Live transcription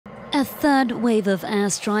A third wave of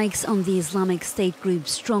airstrikes on the Islamic State group's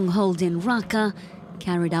stronghold in Raqqa,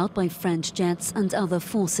 carried out by French jets and other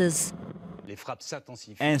forces.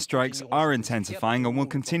 Airstrikes are intensifying and will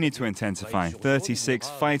continue to intensify. 36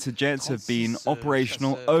 fighter jets have been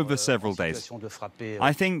operational over several days.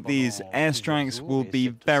 I think these airstrikes will be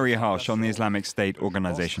very harsh on the Islamic State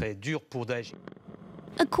organization.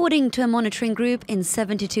 According to a monitoring group, in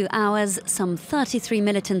 72 hours, some 33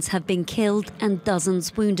 militants have been killed and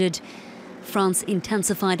dozens wounded. France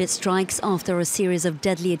intensified its strikes after a series of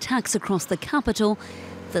deadly attacks across the capital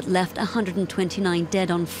that left 129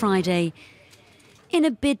 dead on Friday. In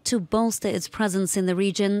a bid to bolster its presence in the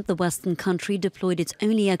region, the Western country deployed its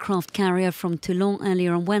only aircraft carrier from Toulon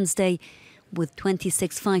earlier on Wednesday. With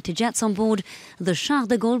 26 fighter jets on board, the Charles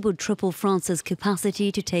de Gaulle would triple France's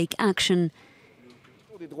capacity to take action.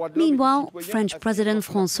 Meanwhile, French President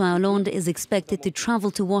François Hollande is expected to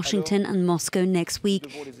travel to Washington and Moscow next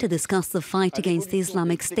week to discuss the fight against the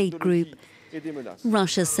Islamic State group.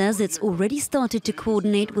 Russia says it's already started to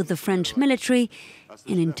coordinate with the French military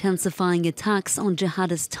in intensifying attacks on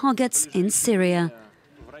jihadist targets in Syria.